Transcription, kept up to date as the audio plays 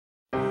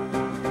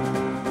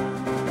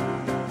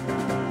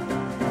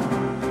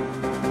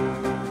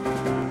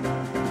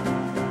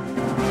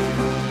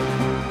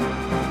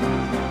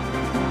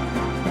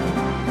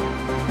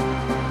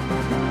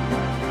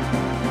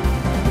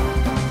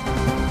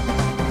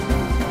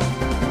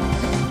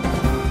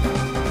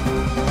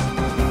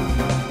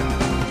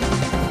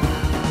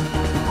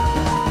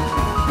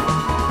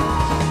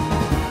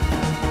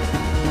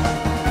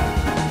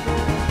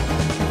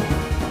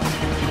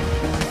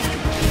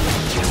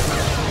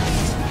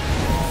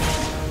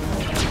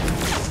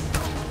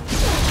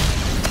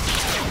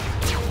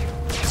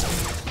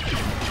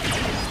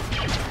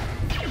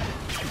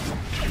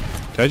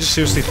Did I just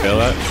seriously fail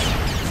that?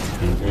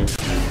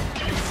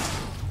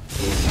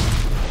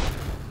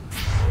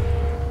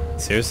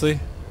 Seriously?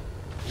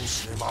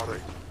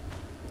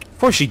 Of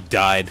course she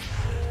died.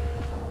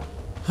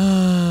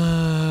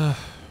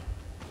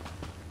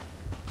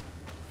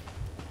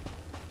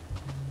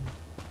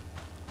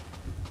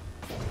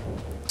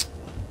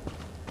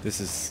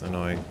 This is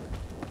annoying.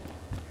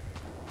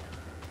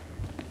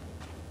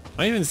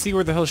 I didn't even see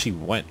where the hell she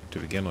went to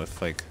begin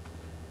with, like...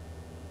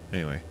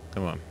 Anyway,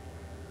 come on.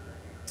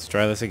 Let's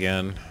try this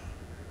again.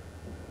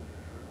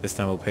 This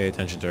time we'll pay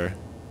attention to her.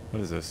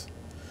 What is this?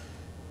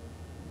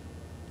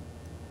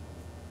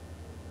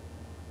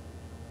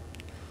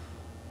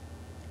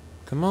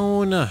 Come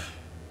on!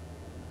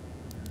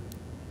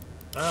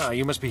 Ah,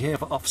 you must be here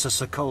for Officer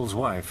Sir Cole's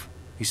wife.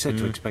 He said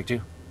to expect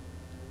you.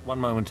 One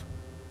moment.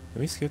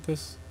 Can we skip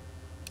this?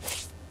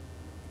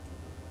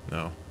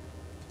 No.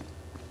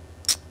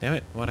 Damn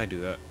it, why'd I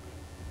do that?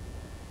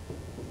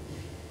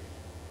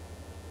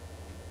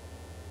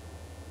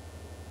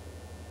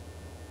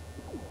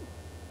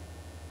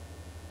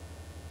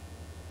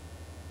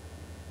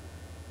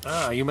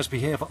 Ah, you must be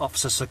here for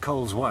Officer Sir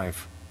Cole's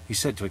wife. He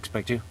said to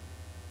expect you.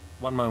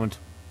 One moment.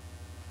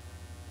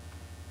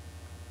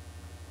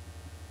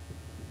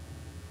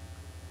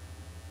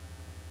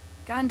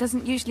 Gan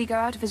doesn't usually go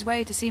out of his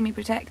way to see me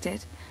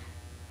protected.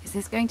 Is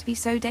this going to be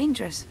so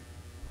dangerous?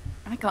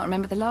 I can't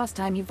remember the last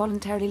time he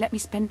voluntarily let me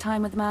spend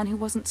time with a man who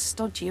wasn't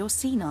stodgy or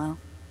senile.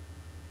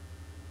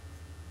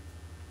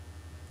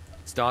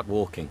 Start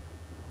walking.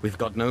 We've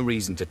got no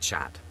reason to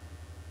chat.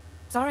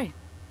 Sorry.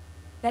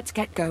 Let's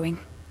get going.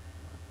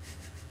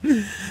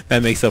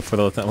 That makes up for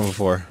the time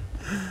before.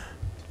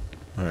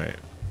 Alright.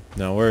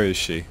 Now where is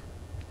she?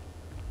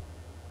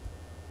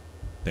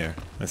 There.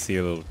 I see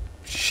a little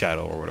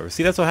shadow or whatever.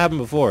 See, that's what happened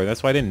before.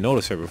 That's why I didn't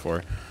notice her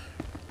before.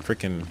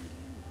 Freaking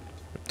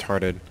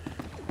retarded.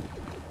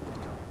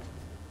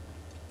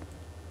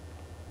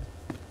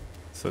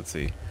 So let's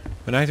see.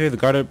 When activated,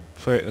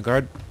 the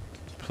guard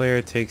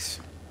player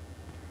takes...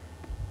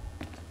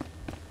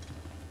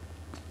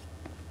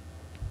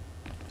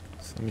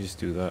 So let me just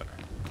do that.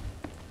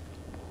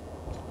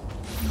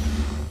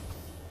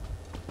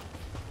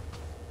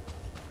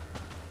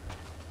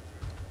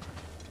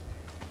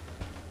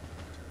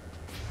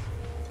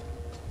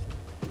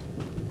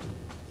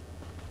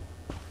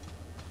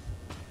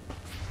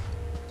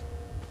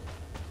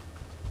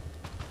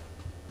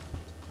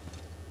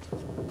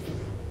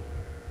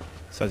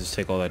 So I just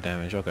take all that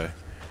damage, okay.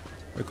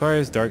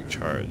 Requires dark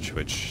charge,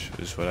 which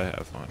is what I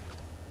have on.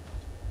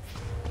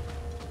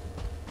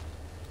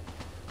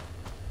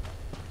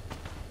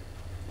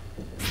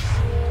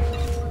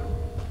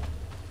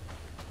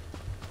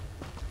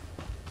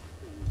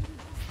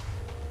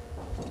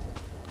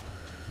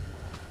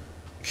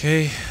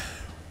 Okay.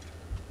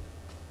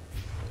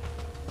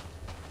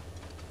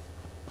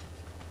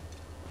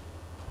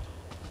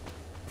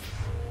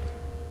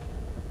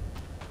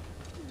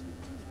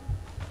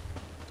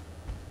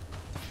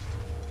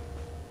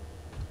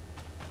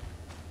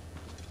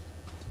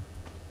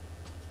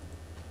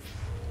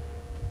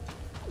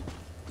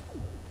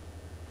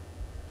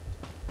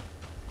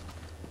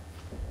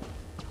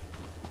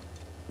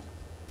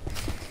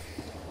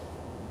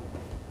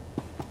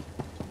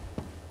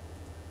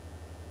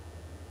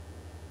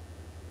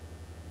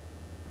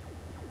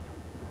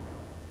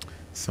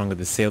 Song to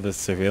disable the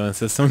surveillance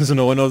system so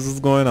no one knows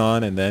what's going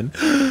on, and then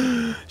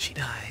she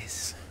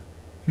dies.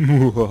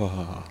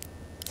 Why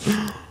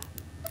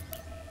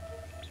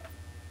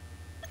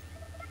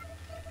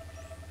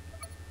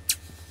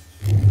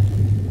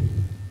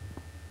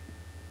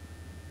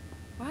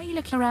are you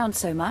looking around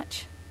so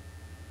much?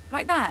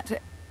 Like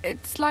that?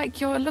 It's like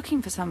you're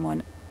looking for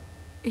someone.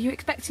 Are you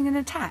expecting an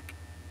attack?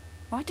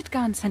 Why did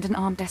Gan send an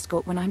armed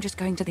escort when I'm just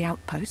going to the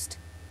outpost?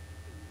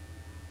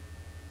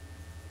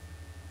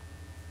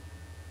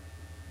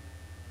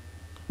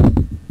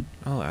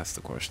 I'll ask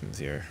the questions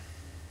here.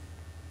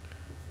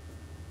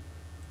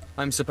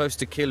 I'm supposed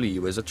to kill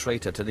you as a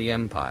traitor to the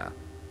Empire.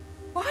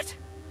 What?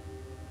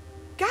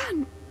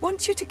 Gan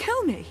wants you to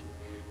kill me?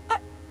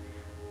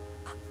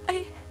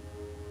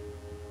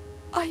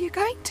 Are you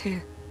going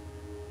to?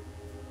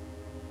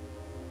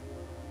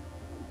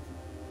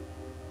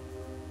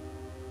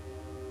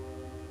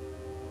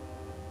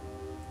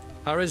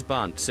 Harris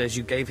Bant says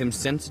you gave him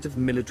sensitive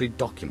military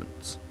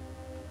documents.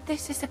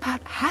 This is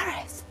about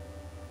Harris.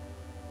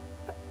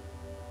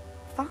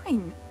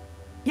 Fine.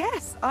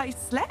 Yes, I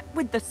slept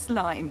with the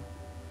slime.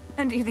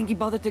 And do you think he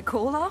bothered to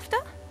call after?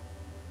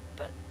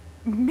 But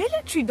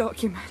military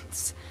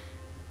documents?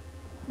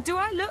 Do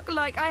I look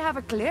like I have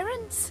a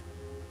clearance?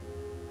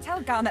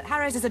 Tell Gan that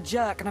Harris is a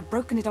jerk and I've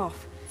broken it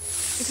off.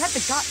 If he had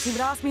the guts, he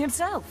would ask me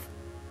himself.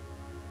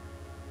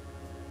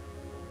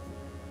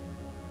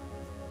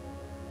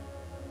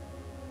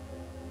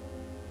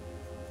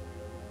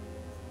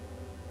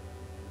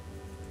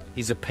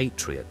 He's a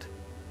patriot.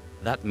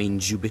 That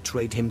means you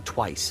betrayed him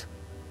twice.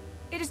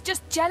 It is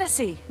just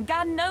jealousy.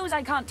 Gan knows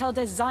I can't tell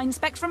design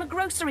specs from a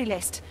grocery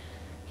list.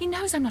 He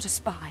knows I'm not a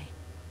spy.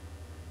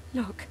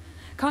 Look,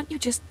 Can't you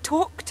just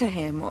talk to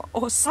him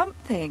or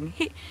something?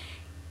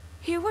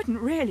 He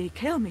wouldn't really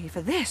kill me for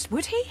this,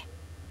 would he?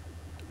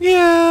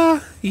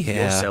 Yeah.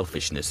 Your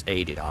selfishness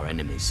aided our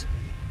enemies.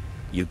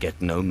 You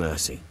get no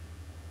mercy.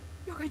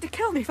 You're going to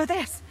kill me for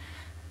this?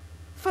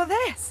 For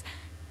this?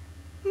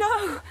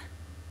 No!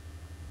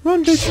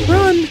 Run, bitch,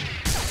 run!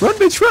 Run,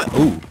 bitch, run!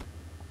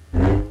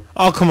 Ooh.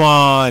 Oh, come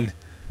on!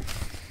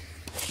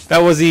 That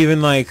wasn't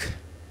even like...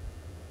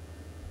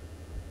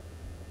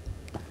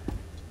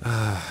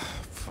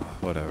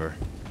 Whatever.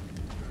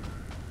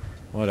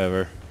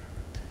 Whatever.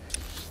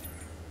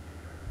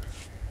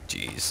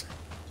 Jeez.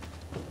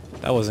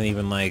 That wasn't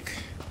even like...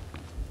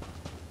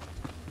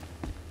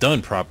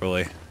 done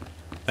properly.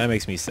 That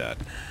makes me sad.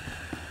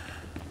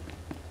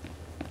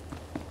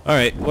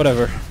 Alright,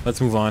 whatever.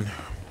 Let's move on.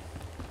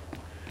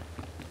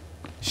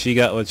 She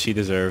got what she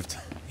deserved,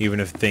 even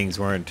if things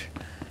weren't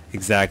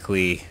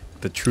exactly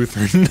the truth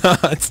or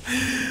not.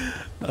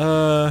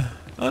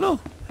 Oh no,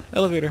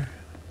 elevator.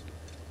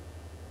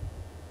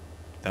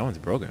 That one's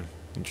broken.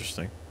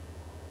 Interesting.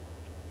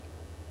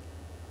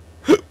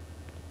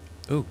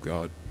 Oh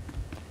god.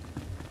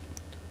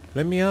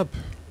 Let me up.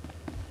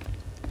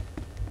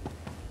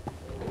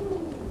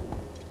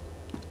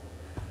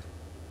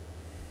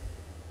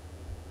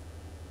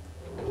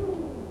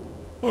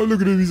 Oh,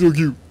 look at him, he's so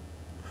cute.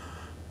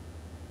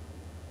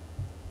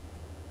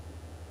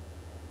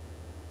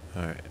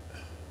 Alright.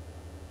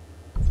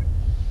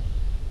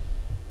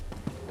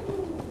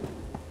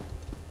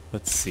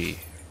 Let's see.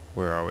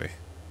 Where are we?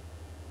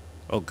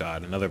 Oh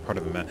god, another part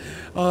of the map.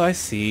 Oh, I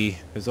see.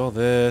 There's all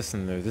this,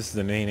 and this is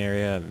the main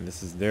area, and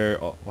this is there.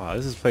 Oh, wow,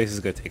 this place is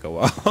gonna take a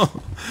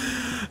while.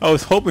 I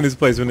was hoping this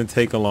place wouldn't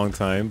take a long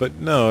time, but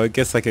no, I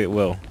guess like it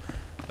will.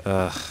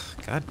 God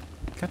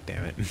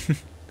damn it.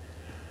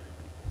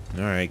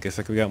 Alright, guess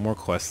like we got more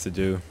quests to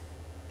do.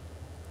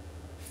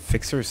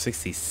 Fixer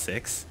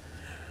 66?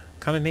 What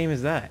kind of name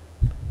is that?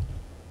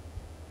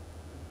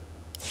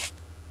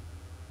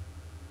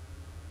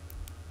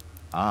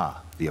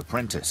 Ah, the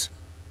apprentice.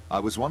 I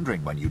was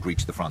wondering when you'd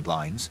reach the front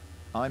lines.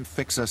 I'm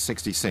Fixer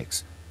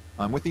 66.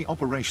 I'm with the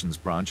operations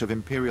branch of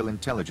Imperial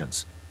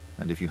Intelligence,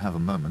 and if you have a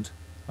moment,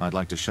 I'd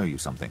like to show you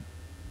something.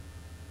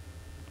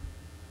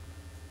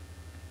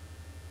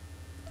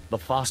 The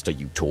faster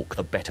you talk,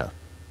 the better.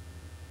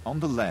 On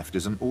the left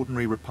is an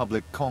ordinary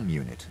Republic comm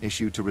unit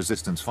issued to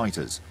Resistance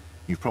fighters.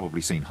 You've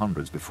probably seen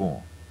hundreds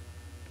before.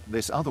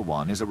 This other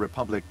one is a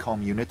Republic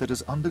comm unit that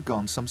has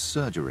undergone some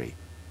surgery.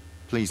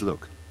 Please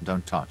look,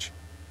 don't touch.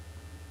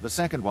 The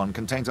second one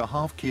contains a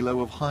 ½ kilo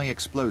of high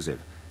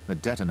explosive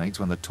that detonates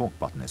when the talk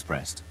button is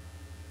pressed.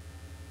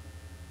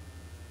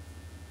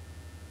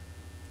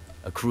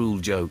 A cruel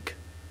joke.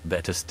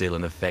 Better still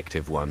an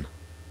effective one.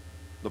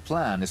 The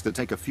plan is to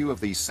take a few of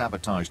these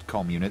sabotaged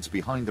comm units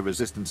behind the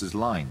Resistance's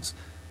lines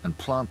and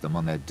plant them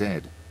on their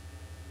dead.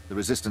 The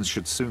Resistance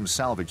should soon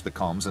salvage the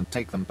comms and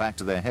take them back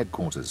to their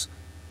headquarters.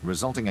 The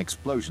resulting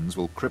explosions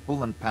will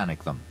cripple and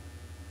panic them.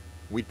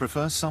 We'd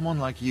prefer someone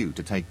like you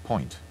to take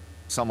point.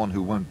 Someone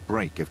who won't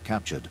break if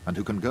captured and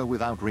who can go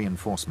without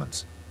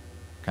reinforcements.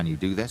 Can you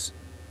do this?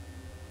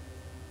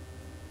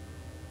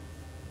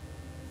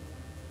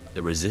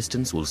 The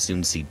Resistance will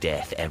soon see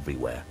death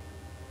everywhere.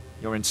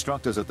 Your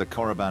instructors at the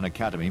Korriban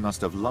Academy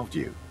must have loved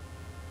you.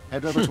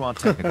 Head over to our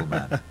technical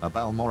man, a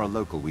Balmorra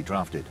local we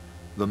drafted.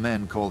 The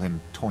men call him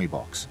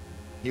Toybox.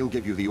 He'll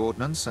give you the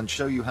ordnance and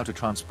show you how to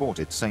transport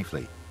it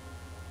safely.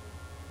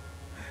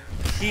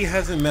 He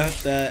hasn't met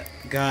that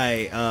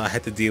guy I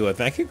had to deal with.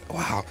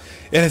 Wow,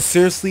 it has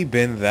seriously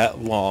been that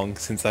long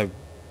since I've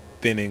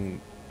been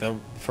in the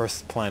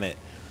first planet.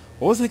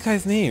 What was that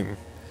guy's name?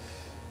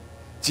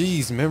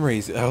 Jeez,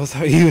 memories.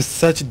 He was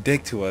such a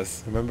dick to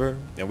us, remember?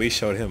 And we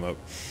showed him up.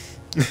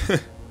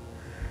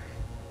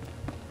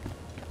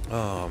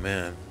 Oh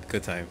man,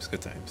 good times,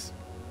 good times.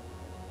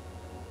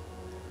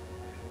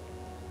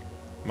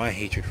 My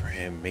hatred for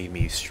him made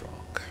me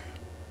strong.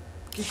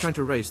 Keep trying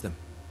to raise them.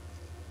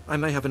 I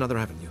may have another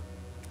avenue.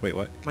 Wait,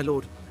 what? My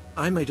lord,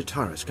 I'm Major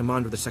Taurus,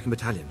 commander of the 2nd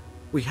Battalion.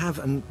 We have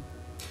an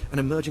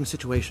emerging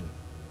situation.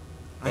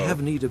 I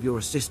have need of your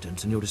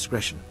assistance and your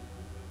discretion.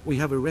 We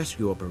have a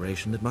rescue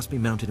operation that must be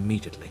mounted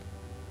immediately.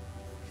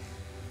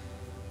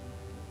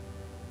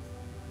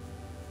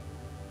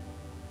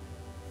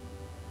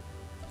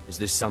 Is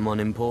this someone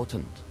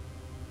important?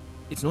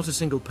 It's not a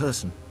single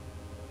person.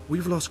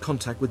 We've lost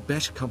contact with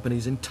Besh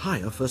Company's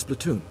entire 1st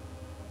platoon.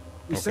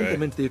 We sent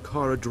them into the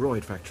Akara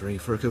droid factory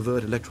for a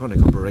covert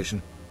electronic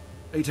operation.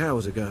 8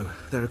 hours ago,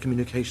 their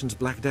communications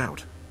blacked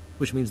out,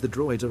 which means the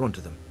droids are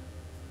onto them.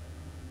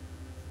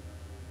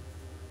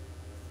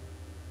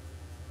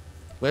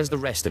 Where's the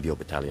rest of your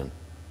battalion?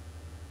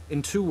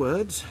 In 2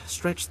 words,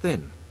 stretched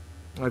thin.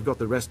 I've got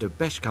the rest of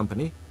Besh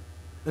Company,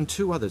 and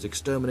 2 others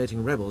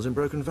exterminating rebels in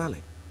Broken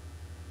Valley.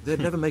 They'd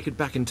never make it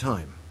back in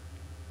time.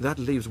 That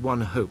leaves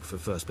one hope for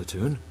 1st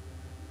Platoon,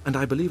 and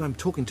I believe I'm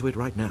talking to it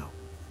right now.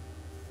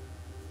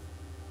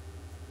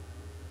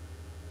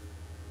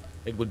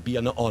 It would be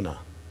an honor.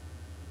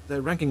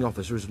 Their ranking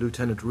officer is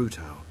Lieutenant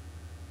Rutau.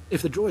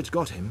 If the droids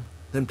got him,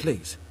 then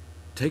please,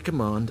 Take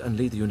command and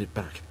lead the unit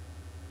back.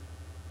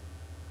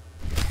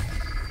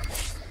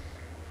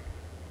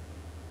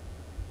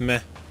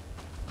 Meh.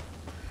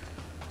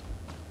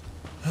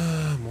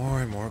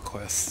 More and more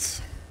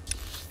quests.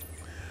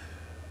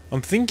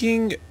 I'm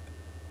thinking,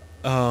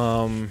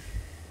 what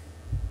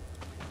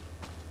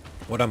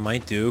I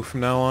might do from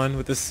now on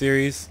with this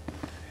series,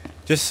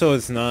 just so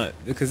it's not,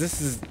 because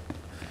this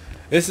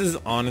is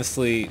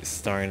honestly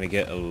starting to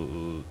get a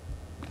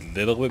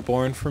little bit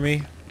boring for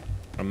me.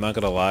 I'm not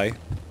gonna lie.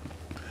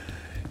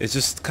 It's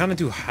just kind of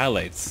do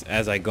highlights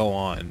as I go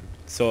on,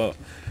 so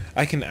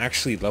I can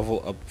actually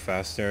level up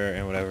faster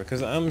and whatever,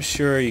 because I'm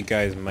sure you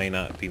guys might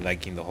not be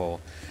liking the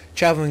whole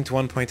traveling to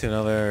one point to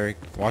another,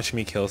 watching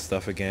me kill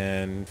stuff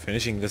again,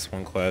 finishing this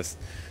one quest.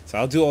 So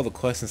I'll do all the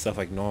quests and stuff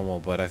like normal,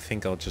 but I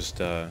think I'll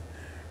just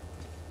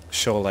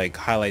show like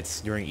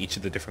highlights during each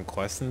of the different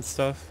quests and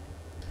stuff.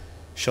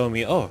 Show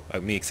me,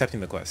 me accepting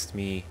the quest,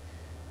 me,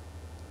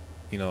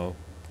 you know,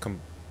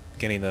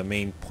 getting the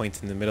main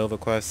points in the middle of the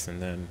quest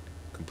and then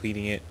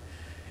completing it,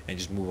 and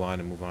just move on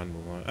and move on and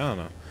move on. I don't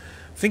know.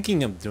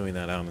 Thinking of doing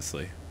that,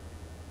 honestly.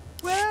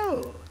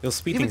 Well, It'll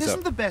speed things isn't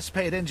up. the best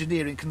paid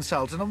engineering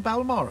consultant on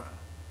Balmorra.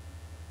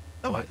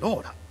 Oh, my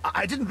lord,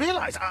 I didn't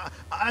realize.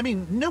 I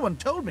mean, no one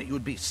told me you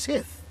would be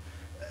Sith.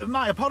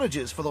 My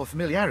apologies for the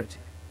familiarity.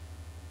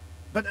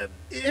 But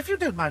if you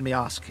don't mind me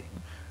asking,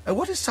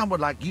 what is someone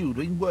like you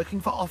doing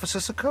working for Officer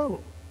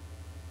Sokol?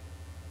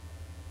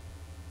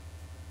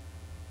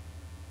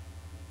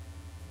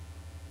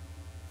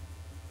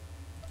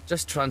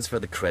 Just transfer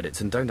the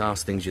credits and don't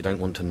ask things you don't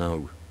want to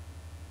know.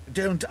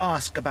 Don't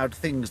ask about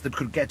things that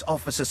could get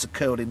Officer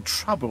Sokol in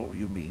trouble,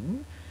 you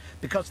mean?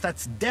 Because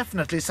that's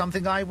definitely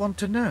something I want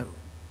to know.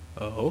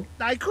 Oh?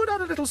 I could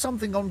add a little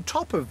something on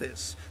top of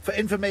this, for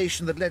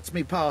information that lets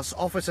me pass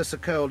Officer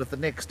Sokol at the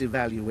next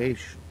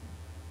evaluation.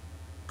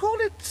 Call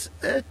it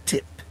a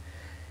tip.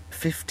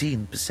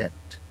 15%.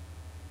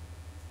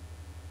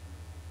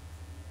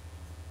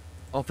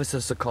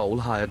 Officer Sokol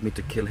hired me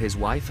to kill his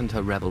wife and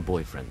her rebel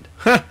boyfriend.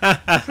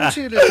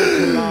 Pretty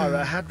little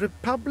Clara had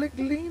Republic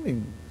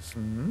leanings,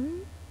 hmm?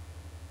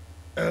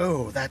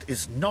 Oh, that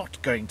is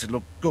not going to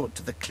look good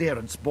to the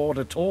clearance board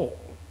at all.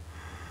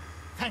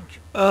 Thank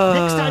you.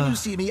 Next time you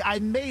see me, I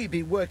may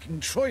be working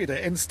Troider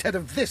instead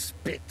of this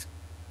bit.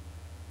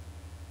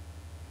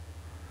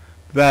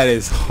 That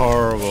is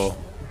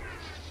horrible.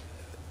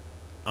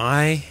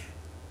 I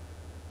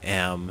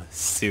am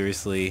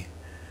seriously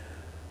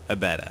a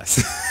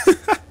badass.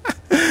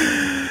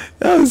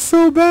 That was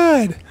so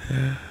bad.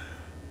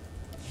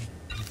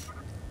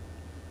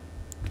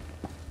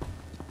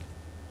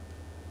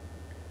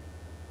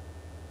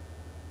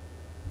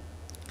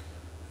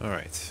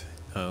 Alright,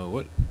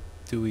 what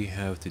do we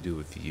have to do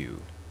with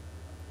you?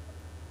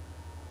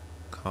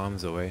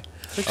 Comms away.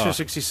 Fixer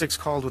 66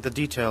 called with the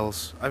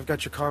details. I've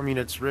got your comm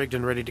units rigged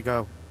and ready to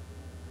go.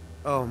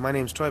 Oh, my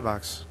name's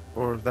Toybox,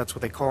 or that's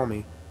what they call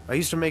me. I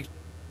used to make...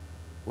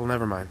 well,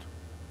 never mind.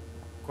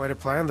 Quite a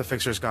plan the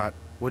Fixer's got.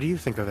 What do you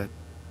think of it?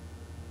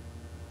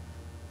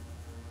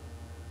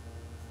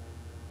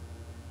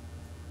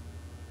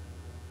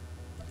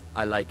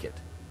 I like it.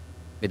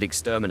 It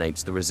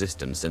exterminates the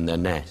Resistance in their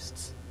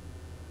nests.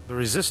 The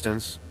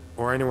Resistance,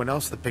 or anyone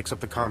else that picks up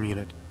the comm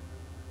unit.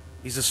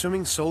 He's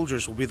assuming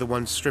soldiers will be the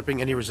ones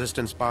stripping any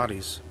Resistance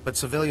bodies, but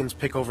civilians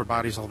pick over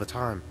bodies all the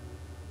time.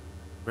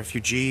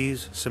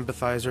 Refugees,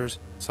 sympathizers,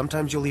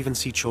 sometimes you'll even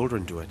see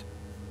children do it.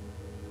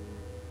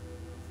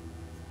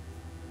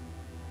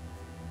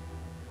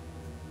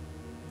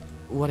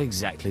 What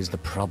exactly is the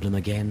problem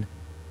again?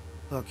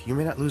 Look, you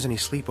may not lose any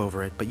sleep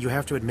over it, but you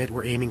have to admit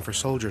we're aiming for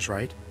soldiers,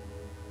 right?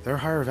 They're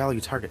higher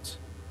value targets.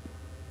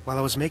 While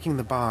I was making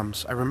the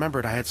bombs, I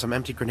remembered I had some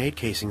empty grenade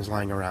casings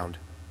lying around.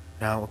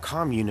 Now, a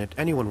comm unit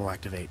anyone will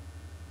activate.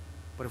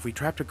 But if we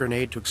trapped a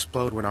grenade to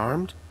explode when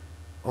armed,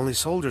 only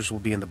soldiers will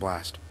be in the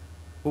blast.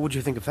 What would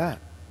you think of that?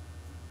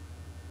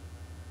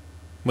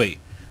 Wait,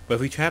 but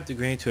if we trapped the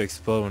grenade to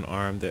explode when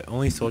armed, the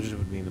only soldiers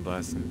would be in the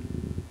blast.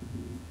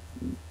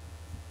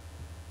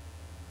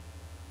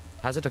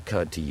 Has it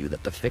occurred to you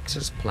that the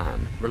Fixer's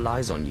plan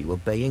relies on you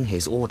obeying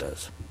his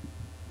orders?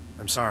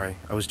 I'm sorry,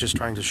 I was just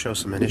trying to show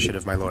some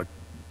initiative, my lord.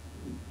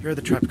 Here are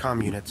the trapped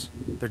comm units.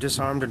 They're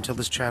disarmed until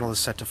this channel is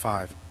set to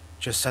 5.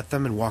 Just set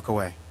them and walk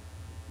away.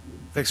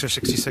 Fixer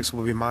 66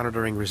 will be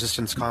monitoring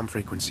Resistance comm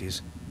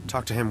frequencies.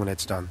 Talk to him when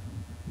it's done.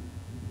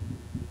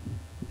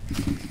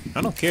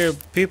 I don't care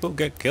if people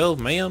get killed,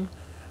 man.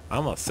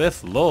 I'm a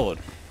Sith Lord.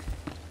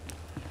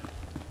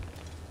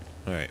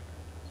 Alright.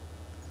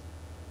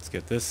 Let's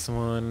get this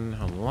one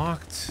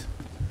unlocked.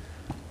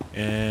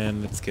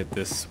 And let's get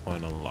this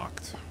one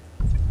unlocked.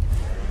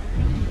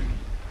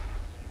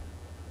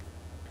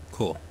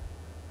 Cool.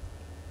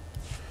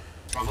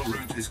 Travel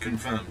route is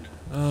confirmed.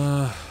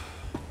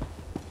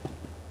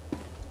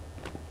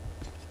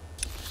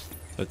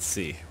 Let's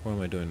see. What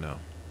am I doing now?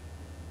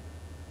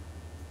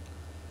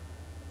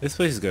 This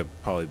place is gonna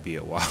probably be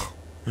a while.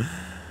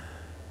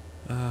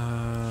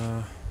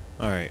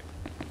 Alright.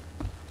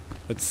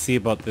 Let's see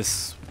about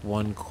this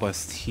one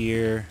quest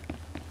here.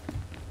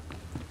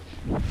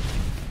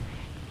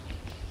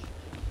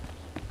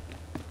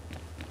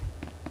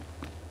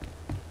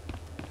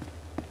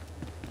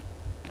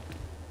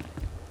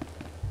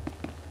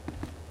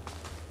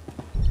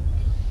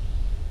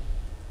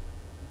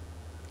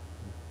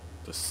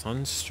 The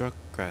sun-struck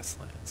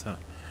grasslands, huh?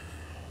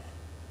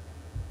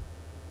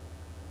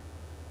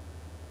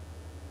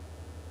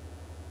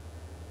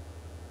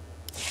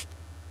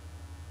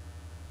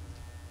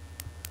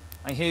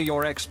 I hear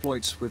your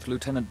exploits with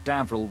Lieutenant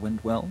Davril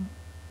went well.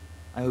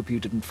 I hope you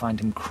didn't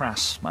find him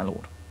crass, my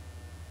lord.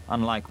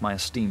 Unlike my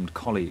esteemed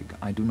colleague,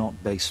 I do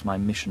not base my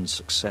mission's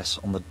success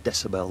on the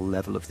decibel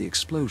level of the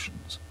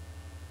explosions.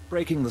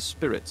 Breaking the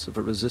spirits of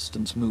a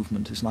resistance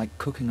movement is like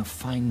cooking a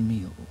fine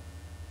meal.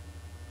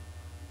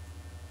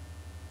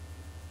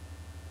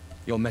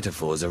 Your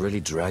metaphors are really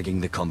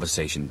dragging the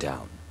conversation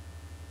down.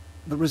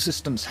 The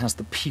resistance has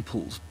the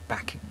people's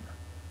backing.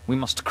 We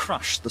must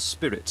crush the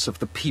spirits of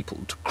the people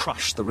to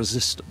crush the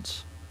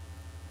resistance.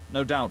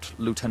 No doubt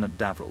Lieutenant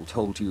Davril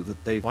told you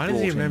that they've brought in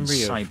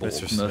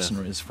cyborg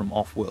mercenaries from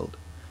off-world,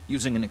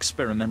 using an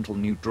experimental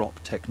new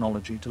drop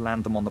technology to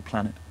land them on the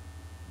planet.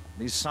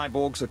 These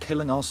cyborgs are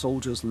killing our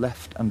soldiers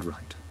left and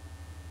right.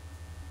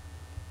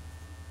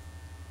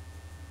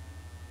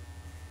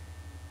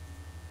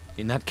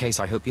 In that case,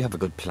 I hope you have a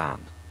good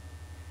plan.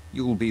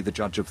 You'll be the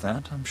judge of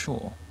that, I'm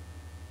sure.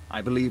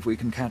 I believe we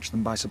can catch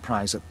them by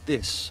surprise at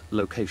this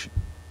location.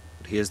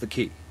 But here's the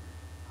key.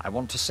 I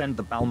want to send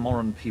the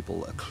Balmorran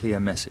people a clear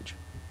message.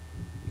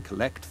 We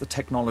collect the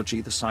technology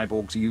the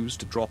cyborgs use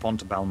to drop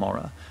onto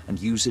Balmorra and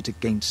use it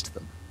against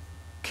them.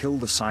 Kill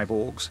the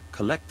cyborgs,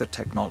 collect the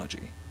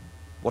technology.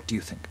 What do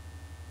you think?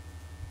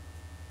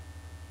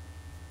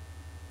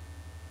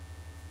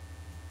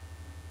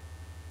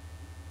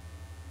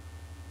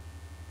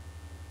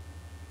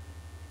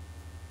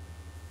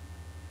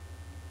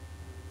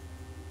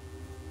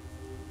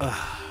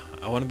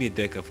 I want to be a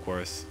dick, of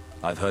course.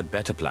 I've heard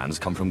better plans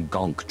come from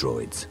gonk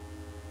droids.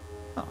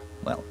 Oh,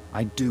 well,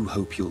 I do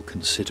hope you'll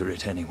consider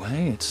it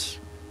anyway. It's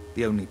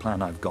the only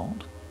plan I've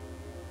got.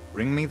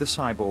 Bring me the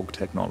cyborg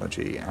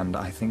technology, and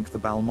I think the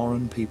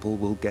Balmorran people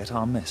will get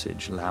our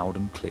message loud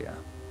and clear.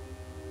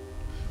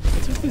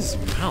 What's with his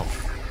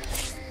mouth?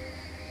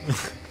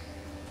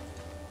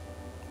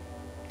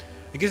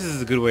 I guess this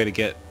is a good way to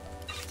get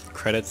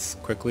credits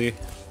quickly.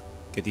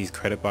 Get these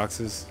credit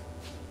boxes.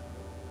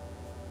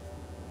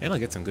 And I'll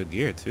get some good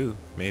gear too,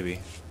 maybe.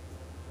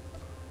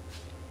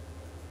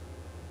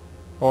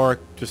 Or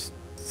just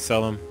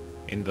sell them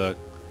in the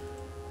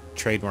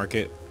trade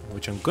market,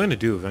 which I'm going to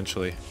do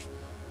eventually.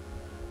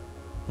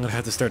 I'm going to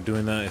have to start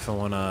doing that if I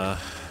want to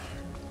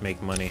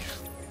make money.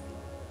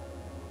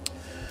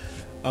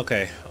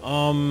 Okay,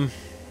 I'm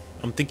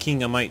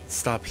thinking I might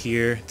stop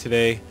here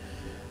today.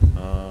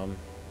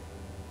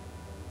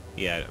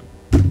 Yeah,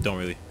 I don't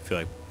really feel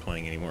like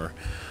playing anymore.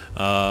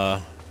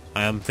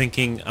 I'm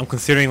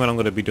considering what I'm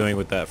going to be doing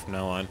with that from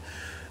now on.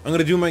 I'm going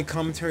to do my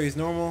commentary as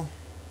normal,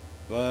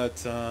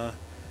 but I'm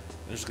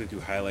just going to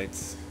do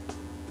highlights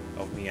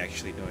of me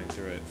actually going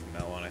through it from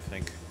now on, I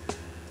think.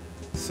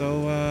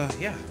 So,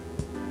 yeah.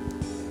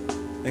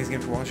 Thanks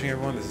again for watching,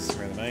 everyone. This is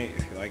Samirtheknight.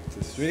 If you liked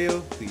this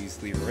video,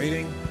 please leave a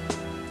rating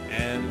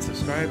and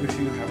subscribe if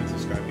you haven't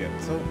subscribed yet.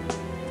 So,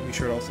 be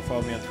sure to also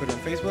follow me on Twitter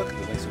and Facebook.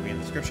 The links will be in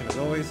the description as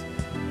always.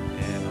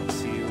 And